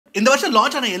இந்த வருஷம்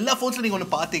லான்ச் ஆன எல்லா ஃபோன்ஸ்ல நீங்க ஒன்னு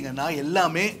பாத்தீங்கன்னா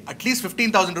எல்லாமே அட்லீஸ்ட்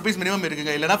 15,000 rupees மினிமம்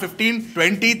இருக்குங்க. இல்லனா 15,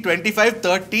 20, 25,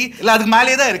 30 இல்ல அதுக்கு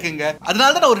மேலே தான் இருக்குங்க.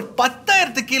 அதனால தான் ஒரு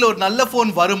 10,000 கீழ ஒரு நல்ல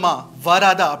ஃபோன் வருமா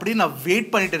வராதா அப்படின்னு நான் வெயிட்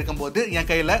பண்ணிட்டு இருக்கும்போது என்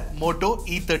கையில Moto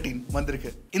E13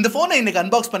 வந்திருக்கு. இந்த ஃபோனை இன்னைக்கு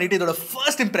அன்பாக்ஸ் பண்ணிட்டு இதோட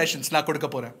ஃபர்ஸ்ட் இம்ப்ரெஷன்ஸ் நான் கொடுக்க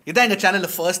போறேன். இதான் எங்க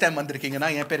சேனல்ல ஃபர்ஸ்ட் டைம்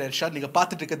வந்திருக்கீங்கன்னா என் பேர் ஹர்ஷா. நீங்க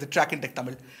பார்த்துட்டு இருக்கிறது Trakin Tech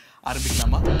தமிழ்.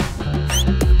 ஆரம்பிக்கலாமா?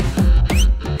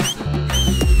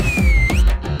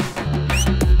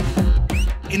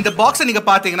 இந்த பாக்ஸ் நீங்க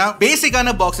பாத்தீங்கன்னா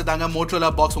பேசிக்கான பாக்ஸ் தாங்க. Motorola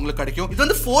பாக்ஸ் உங்களுக்கு கிடைக்கும். இது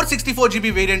வந்து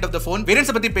 464GB variant of the phone.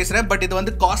 Variants பத்தி பேசுறேன், பட் இது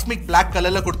வந்து காஸ்மிக் பிளாக்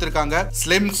கலர்ல கொடுத்திருக்காங்க.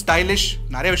 ஸ்லிம், ஸ்டைலிஷ்,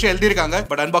 நிறைய விஷயம் எழுதி இருக்காங்க.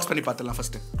 பட் அன்பாக்ஸ் பண்ணி பார்த்தலாம்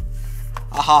ஃபர்ஸ்ட்.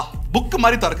 ஆஹா, புக்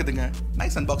மாதிரி திறக்குதுங்க.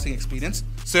 Nice unboxing experience.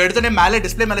 சோ எடுத்தனே மேலே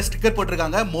டிஸ்ப்ளே மேலே ஸ்டிக்கர்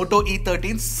போட்டிருக்காங்க. Moto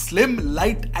E13 slim,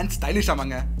 light and stylish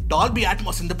ஆமாங்க. Dolby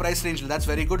Atmos in the price range. That's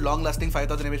very good. Long lasting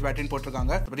 5000 mAh battery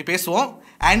போட்டிருக்காங்க. பத்தி பேசுவோம்.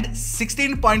 And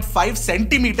 16.5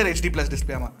 cm HD+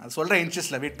 டிஸ்ப்ளே ஆமா. அது சொல்ற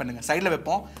இன்ச்சஸ்ல வெயிட் பண்ணுங்க. சைடுல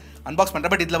வைப்போம். அன்பாக்ஸ்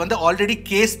பண்றேன். பட் இதுல வந்து ஆல்ரெடி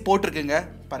கேஸ் போட்டிருக்குங்க.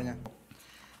 பாருங்க.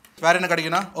 வேற என்ன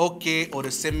கிடைக்கும்னா ஓகே ஒரு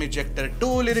சிம் இஜெக்டர்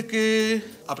டூல் இருக்கு.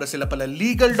 அப்புறம் சில பல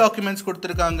லீகல் டாக்குமெண்ட்ஸ்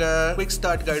கொடுத்திருக்காங்க. குவிக்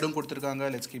ஸ்டார்ட் கைடும் கொடுத்திருக்காங்க.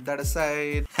 Let's keep that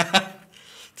aside.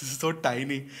 This is so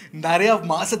tiny. நிறைய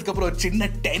மாசத்துக்கு அப்புறம் ஒரு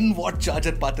சின்ன 10 watt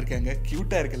சார்ஜர் பார்த்திருக்கேங்க.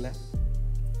 கியூட்டா இருக்குல்ல.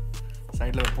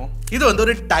 சைடுல வைப்போம். இது வந்து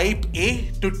ஒரு type A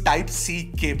to type C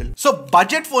cable. So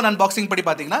budget phone unboxing படி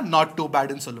பாத்தீங்கன்னா நாட் டூ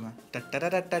பேட்னு சொல்லுவேன்.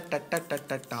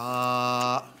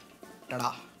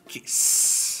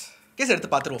 கேஸ் எடுத்து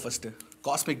பாத்துருவோம் ஃபர்ஸ்ட்.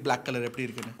 காஸ்மிக் பிளாக் கலர் எப்படி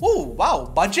இருக்குன்னு. ஓ வாவ்,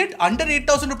 பட்ஜெட் அண்டர்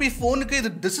 8,000 rupees ஃபோனுக்கு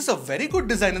இது this is a very good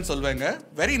design னு சொல்வாங்க.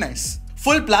 Very nice.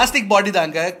 Full plastic body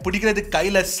தாங்க. பிடிக்கிறது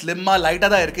கையில ஸ்லிம்மா லைட்டா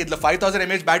தான் இருக்கு. இதுல 5000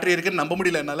 mAh பேட்டரி இருக்குன்னு நம்ப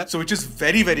முடியல என்னால. So which is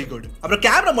very very good. அப்புறம்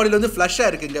கேமரா மாடல் வந்து ஃபிளஷ்ஷா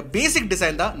இருக்குங்க. பேசிக்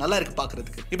டிசைன் தான், நல்லா இருக்கு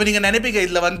பாக்குறதுக்கு. இப்போ நீங்க நினைப்பீங்க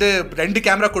இதுல வந்து ரெண்டு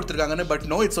camera கொடுத்திருக்காங்கன்னு. But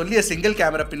no, it's only a single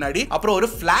camera பின்னாடி. அப்புறம் ஒரு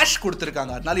ஃபிளாஷ்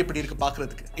கொடுத்திருக்காங்க. அதனால இப்படி இருக்கு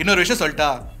பாக்குறதுக்கு. இன்னொரு விஷயம்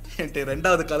சொல்லிட்டா,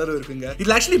 ரெண்டாவது கலரும் இருக்குங்க.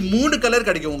 இதுல ஆக்சுவலி 3 கலர்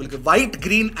கிடைக்கும் உங்களுக்கு. White,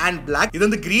 green and black. இது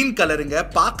வந்து கிரீன் கலருங்க.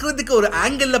 பாக்குறதுக்கு ஒரு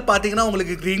ஆங்கிள் பாத்தீங்கன்னா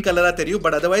உங்களுக்கு கிரீன் கலரா தெரியும்.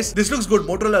 But otherwise this looks good.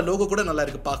 Motorola logo கூட நல்லா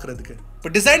இருக்கு பாக்குறதுக்கு. இப்போ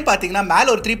டிசைன் பாத்தீங்கன்னா மேல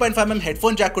ஒரு 3.5mm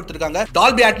ஹெட்ஃபோன் ஜாக் கொடுத்திருக்காங்க.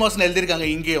 Dolby Atmos னு எழுதிருக்காங்க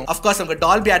இங்கேயும். ஆஃப் கோர்ஸ் அவங்க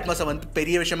Dolby Atmos வந்து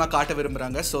பெரிய விஷயமா காட்ட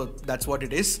விரும்புறாங்க. So that's what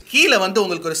it is. கீழ வந்து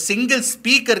உங்களுக்கு ஒரு சிங்கிள்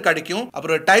ஸ்பீக்கர் கிடைக்கும்.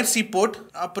 அப்புறம் டைப் சி போர்ட்,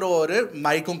 அப்புறம் ஒரு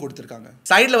மைக்கும் கொடுத்திருக்காங்க.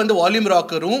 சைடுல வந்து வால்யூம்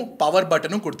ராக்கரும் பவர்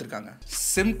பட்டனும் கொடுத்திருக்காங்க.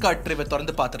 சிம் கார்ட் ட்ரேவை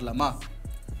திறந்து பாத்துடலாமா?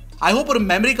 I hope ஒரு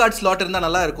மெமரி கார்டு ஸ்லாட் இருந்தா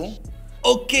நல்லா இருக்கும்.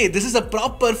 Okay, this is a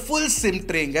proper full SIM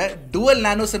tray-ங்க. Dual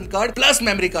nano SIM card plus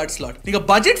memory card slot. நீங்க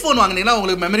பட்ஜெட் ஃபோன் வாங்குனீங்கன்னா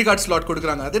உங்களுக்கு மெமரி கார்டு ஸ்லாட்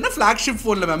கொடுக்குறாங்க. அது என்ன ஃபிளாக்ஷிப்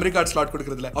ஃபோன்ல மெமரி கார்டு ஸ்லாட்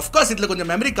கொடுக்குறதுல. Of course இதுல கொஞ்சம்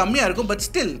மெமரி கம்மியா இருக்கும். But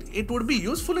still it would be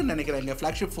useful ன்னு நினைக்கிறேன்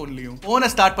ஃபிளாக்ஷிப் ஃபோன்லயும். ஃபோனை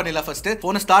ஸ்டார்ட் பண்ணிடலாம் ஃபர்ஸ்ட்.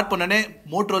 ஃபோனை ஸ்டார்ட் பண்ணனே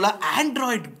Motorola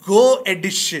Android Go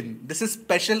Edition. This is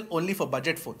special only for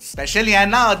budget phones. Special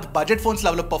ஏன்னா பட்ஜெட்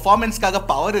ஃபோன்ஸ்ல அவ்வளவு பெர்ஃபார்மன்ஸ்க்காக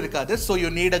பவர் இருக்காது. So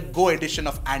you need a Go edition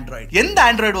of Android. எந்த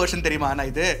Android வெர்ஷன் தெரியுமா?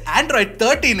 நான் இது Android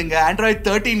 13ங்க. Android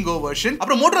 13 Go version.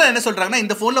 அப்புறம் Motorola என்ன சொல்றாங்கன்னா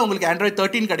இந்த ஃபோன்ல உங்களுக்கு Android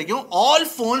 13 கிடைக்கும். All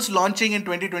phones launching in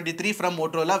 2023 from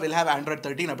Motorola will have Android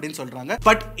 13 அப்படினு சொல்றாங்க.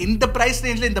 பட் இந்த பிரைஸ்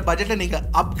ரேஞ்ச்ல இந்த பட்ஜெட்ல நீங்க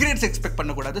அப்கிரேட்ஸ் எக்ஸ்பெக்ட்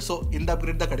பண்ண கூடாது. சோ இந்த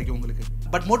அப்கிரேட் தான் கிடைக்கும் உங்களுக்கு.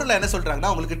 பட் Motorola என்ன சொல்றாங்கன்னா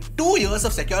உங்களுக்கு 2 years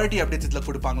of security updates இதுல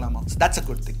கொடுப்பாங்களாமா. That's a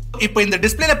good thing. இப்போ இந்த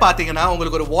டிஸ்ப்ளேல பாத்தீங்கன்னா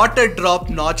உங்களுக்கு ஒரு வாட்டர்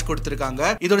டிராப் நாட்ச்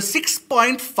கொடுத்திருக்காங்க. இது ஒரு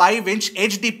 6.5 inch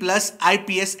HD+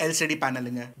 IPS LCD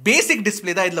பேனலுங்க. பேசிக்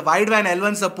டிஸ்ப்ளே தான். இதுல white van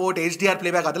L1 support, HDR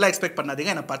playback அதெல்லாம் எக்ஸ்பெக்ட்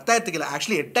பண்ணாதீங்க. ஏன்னா 10,000 கிலோ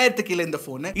ஆக்சுவலி 8,000 கிலோ இந்த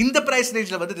ஃபோன். இந்த பிரைஸ்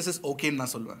ரேஞ்ச்ல வந்து this is okay ன்னு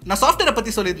நான் சொல்வேன். நான் சாஃப்ட்வேர்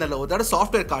பத்தி சொல்லிருந்தேன்ல, ஒரு தடவை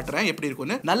சாஃப்ட்வேர் காட்டுறேன் எப்படி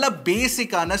இருக்குன்னு. நல்ல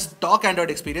பேசிக்கான ஸ்டாக்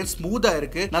Android எக்ஸ்பீரியன்ஸ், ஸ்மூத்தா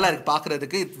இருக்கு, நல்லா இருக்கு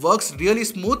பாக்குறதுக்கு. It works really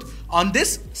smooth on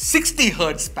this 60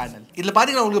 Hz panel. இதுல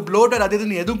பாத்தீங்கன்னா உங்களுக்கு ப்ளோட்டர் அது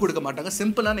இதுன்னு எதுவும் கொடுக்க மாட்டாங்க.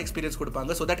 சிம்பிளான எக்ஸ்பீரியன்ஸ்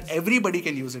கொடுப்பாங்க. so that everybody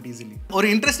can use it easily. ஒரு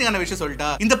இன்ட்ரெஸ்டிங்கான விஷயம் சொல்லிட்டா,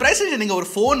 இந்த பிரைஸ் ரேஞ்ச்ல நீங்க ஒரு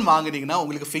ஃபோன் வாங்குனீங்கன்னா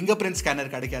உங்களுக்கு ஃபிங்கர் பிரிண்ட்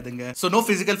ஸ்கேனர் கிடைக்காதுங்க. so no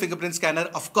physical fingerprint scanner,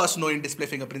 of course no in display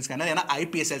fingerprint scanner. ஏன்னா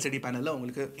IPS LCD panelல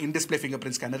உங்களுக்கு in display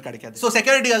fingerprint scanner கிடைக்காது. so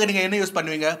செக்யூரிட்டிக்காக நீங்க என்ன யூஸ்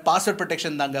பண்ணுவீங்க? பாஸ்வேர்ட்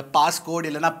ப்ரொடெக்ஷன் தாங்க. பாஸ் கோட்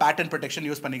இல்லனா பேட்டர்ன் ப்ரொடெக்ஷன்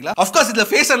யூஸ் பண்ணிக்கலாம். ஆஃப் கோர்ஸ் இதுல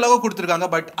ஃபேஸ் அன்லாக் கொடுத்திருக்காங்க.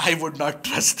 But I would not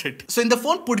trust it. So இந்த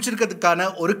ஃபோன் பிடிச்சிருக்கிறதுக்கான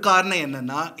ஒரு காரணம்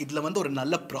என்னன்னா இதுல வந்து ஒரு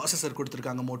நல்ல ப்ராசஸர்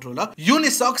கொடுத்திருக்காங்க Motorola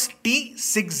Unisoc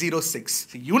T606.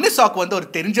 Unisoc வந்து ஒரு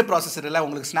தெரிஞ்ச ப்ராசஸர் இல்ல.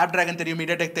 உங்களுக்கு Snapdragon தெரியும்,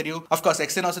 MediaTek தெரியும், ஆஃப் கோர்ஸ்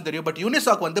Exynos தெரியும். பட்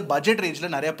Unisoc வந்து பட்ஜெட் ரேஞ்ச்ல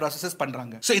நிறைய ப்ராசஸஸ்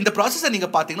பண்றாங்க. சோ இந்த ப்ராசஸர் நீங்க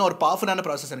பாத்தீங்கன்னா ஒரு பவர்ஃபுல்லான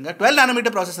ப்ராசஸர்ங்க. 12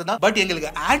 nanometer ப்ராசஸர் தான். பட்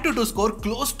எங்களுக்கு Antutu score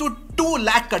close to 2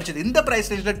 lakh கிடைச்சது. இந்த price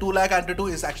ரேஞ்ச்ல 2 lakh Antutu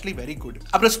is actually very good.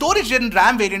 அப்புறம் ஸ்டோரேஜ் அண்ட்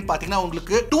RAM வேரியன்ட் பாத்தீங்கன்னா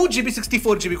உங்களுக்கு 2GB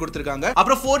 64GB கொடுத்திருக்காங்க.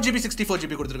 அப்புறம் 4GB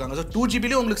 64GB கொடுத்திருக்காங்க. சோ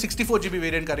 2GB உங்களுக்கு 64GB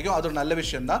வேரியன்ட் கிடைக்கும். அது ஒரு நல்ல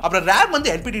விஷயம் தான். அப்புறம் RAM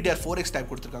வந்து LPDDR4X டைப்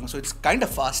கொடுத்திருக்காங்க. So it's kind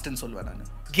of fast ன்னு சொல்வேன் நான்.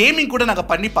 கேமிங் கூட நாங்க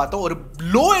பண்ணி பார்த்தோம். ஒரு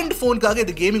லோ எண்ட் ஃபோனுக்காக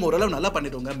இது கேமிங் ஓரளவு நல்லா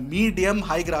பண்ணிடுவாங்க. மீடியம்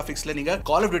ஹை கிராபிக்ஸ்ல நீங்க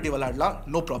கால் ஆஃப் டியூட்டி விளையாடலாம்,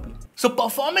 நோ ப்ராப்ளம். சோ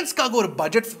பெர்ஃபார்மன்ஸ்க்காக ஒரு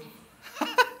budget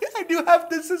and you have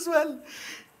this as well.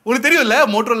 உங்களுக்கு தெரியும்ல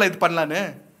Motorola இது பண்ணலான்னு.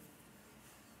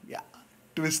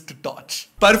 twist torch.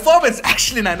 Performance,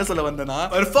 actually நான் என்ன சொல்ல வந்தேன்னா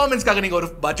performanceக்காக நீங்க ஒரு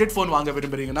பட்ஜெட் ஃபோன் வாங்க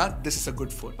விரும்புறீங்கன்னா this is a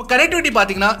good phone. இப்போ connectivity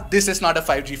பாத்தீங்கன்னா this is not a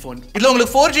 5G phone. இதுல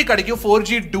உங்களுக்கு 4G கிடைக்கும்,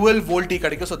 4G dual VoLTE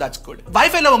கிடைக்கும், so that's good.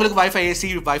 Wi-Fi-ல உங்களுக்கு Wi-Fi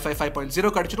AC, Wi-Fi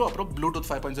 5.0 கிடைச்சிரும், அப்புறம் Bluetooth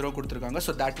 5.0 கொடுத்திருக்காங்க,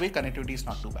 so that way connectivity is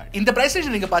not too bad. இந்த price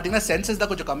range நீங்க பாத்தீங்கன்னா sensors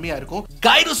தான் கொஞ்சம் கம்மியா இருக்கும்.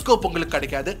 Gyroscope உங்களுக்கு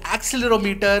கிடைக்காது,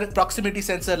 accelerometer, proximity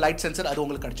sensor, light sensor அது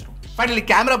உங்களுக்கு கிடைச்சிரும். Finally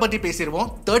camera பத்தி பேசிடுவோம்.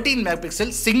 13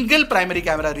 மெகாபிக்சல் single primary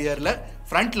camera rearல,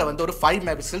 ஃப்ரண்ட்ல வந்து ஒரு 5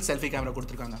 மெகாபிக்சல் செல்ஃபி கேமரா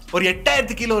கொடுத்திருக்காங்க. ஒரு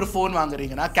 8000 கிலோ ஒரு ஃபோன்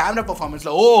வாங்குறீங்கன்னா கேமரா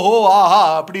பெர்ஃபார்மன்ஸ்ல ஓஹோ ஆஹா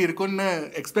அப்படி இருக்குன்னு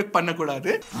எக்ஸ்பெக்ட் பண்ண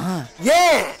கூடாது.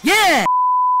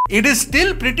 It is still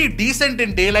pretty decent in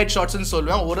daylight shots ன்னு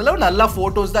சொல்லுவேன். ஓரளவு நல்லா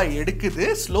போட்டோஸ் தான் எடுக்குது,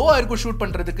 ஸ்லோவா இருக்கும் ஷூட்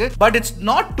பண்றதுக்கு, but it's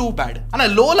not two bad. ஆனா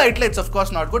லோ லைட்ல it's of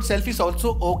course not good. Selfish also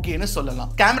ஓகேன்னு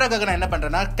சொல்லலாம். கேமராக்காக நான் என்ன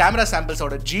பண்றேன்னா கேமரா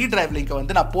சாம்பிள்ஸோட G டிரைவ் லிங்க்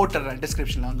வந்து நான் போட்டுறேன்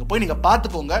டிஸ்கிரிப்ஷன்ல, அங்க போய் நீங்க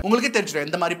பாத்துக்கோங்க, உங்களுக்கு தெரிஞ்சிடும்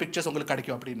எந்த மாதிரி பிக்சர்ஸ் உங்களுக்கு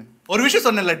கிடைக்கும் அப்படின்னு. ஒரு விஷயம்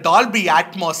சொன்னேன்ல டால்பி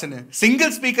அட்மாஸ்னு,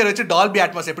 சிங்கிள் ஸ்பீக்கர் வச்சு டால்பி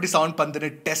அட்மாஸ் எப்படி சவுண்ட்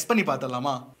பண்ணுதுன்னு டெஸ்ட் பண்ணி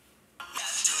பார்த்தலாமா?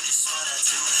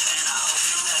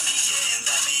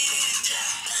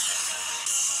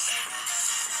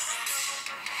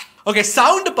 ஓகே,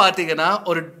 சவுண்ட் பாத்தீங்கன்னா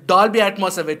ஒரு டால்பி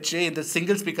அட்மாஸை வச்சு இந்த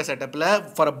single speaker செட்டப்ல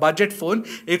for a budget phone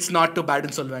it's not to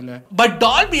பேட்னு சொல்லுவாங்க. பட்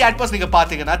டால்பி அட்மாஸ் நீங்க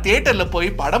பாத்தீங்கன்னா தியேட்டர்ல போய்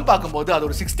படம் பார்க்கும்போது அது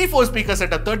ஒரு 64 speaker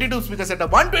setup, 32 speaker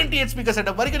setup, 128 speaker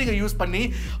setup வரைக்கும் நீங்க யூஸ் பண்ணி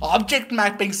ஆப்ஜெக்ட்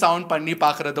மேப்பிங் சவுண்ட் பண்ணி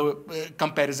பார்க்கறது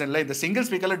கம்பேரிசன்ல இந்த சிங்கிள்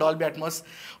ஸ்பீக்கர்ல டால்பி அட்மாஸ்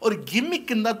ஒரு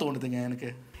கிம்மிக்னு தான் தோணுதுங்க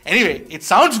எனக்கு. Anyway, it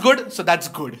sounds good, so that's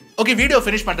good. Okay, video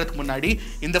finish பண்றதுக்கு முன்னாடி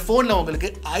இந்த ஃபோன்ல உங்களுக்கு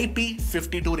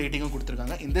IP52 ரேட்டிங்கும்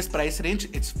கொடுத்திருக்காங்க. In this price range,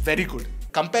 it's very good.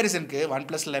 கம்பேரிசனுக்கு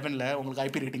OnePlus 11ல உங்களுக்கு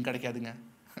IP ரேட்டிங் கிடைக்காதுங்க.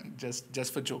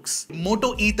 Just for jokes. Moto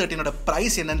E13 ஓட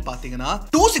பிரைஸ் என்னன்னு பாத்தீங்கன்னா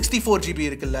 264GB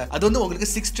இருக்குல்ல, அது வந்து உங்களுக்கு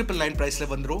 6999 பிரைஸ்ல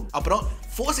வந்துரும். அப்புறம்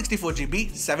 464GB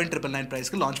 7999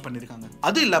 பிரைஸ்க்கு லான்ச் பண்ணிருக்காங்க.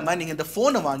 அது இல்லாம நீங்க இந்த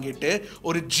போனை வாங்கிட்டு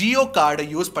ஒரு ஜியோ கார்டை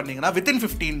யூஸ் பண்ணீங்கன்னா within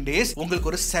 15 days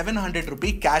உங்களுக்கு ஒரு 700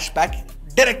 ரூபாய் கேஷ்பேக்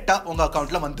டைரக்டா உங்க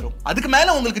அக்கவுண்ட்ல வந்துரும். அதுக்கு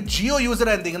மேல உங்களுக்கு ஜியோ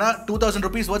யூசரா இருந்தீங்கன்னா 2000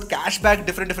 rupees worth கேஷ்பேக்,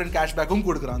 டிஃபரெண்ட் கேஷ்பேக்கும்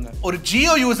கொடுக்குறாங்க. ஒரு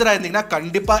ஜியோ யூசரா இருந்தீங்கன்னா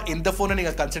கண்டிப்பா இந்த போனை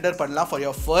நீங்க கன்சிடர் பண்ணலாம் for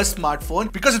your first smart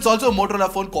phone, because it's also Motorola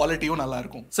phone, குவாலிட்டியும் நல்லா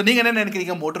இருக்கும். சோ நீங்க என்ன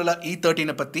நினைக்கிறீங்க Motorola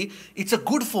E13 பத்தி? It's a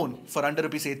good phone for under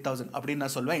rupees 8000 அப்படின்னு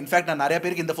நான் சொல்வேன். இன்ஃபேக்ட் நான் நிறைய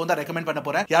பேருக்கு இந்த போன் தான் ரெக்கமெண்ட் பண்ண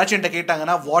போறேன். யாராச்சும் என்கிட்ட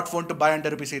கேட்டாங்கன்னா what phone to buy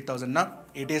under rupees 8000 னா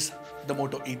it is the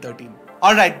Moto E13.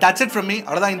 Alright, that's it from me.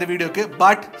 அவ்வளவுதான் இந்த வீடியோக்கு.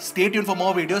 But stay tuned for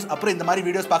more videos. அப்புறம் இந்த மாதிரி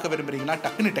வீடியோஸ் பார்க்க விரும்புறீங்கன்னா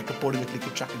டக்குனு டெக் போடுங்க,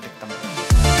 கிளிக் Trakin Tech.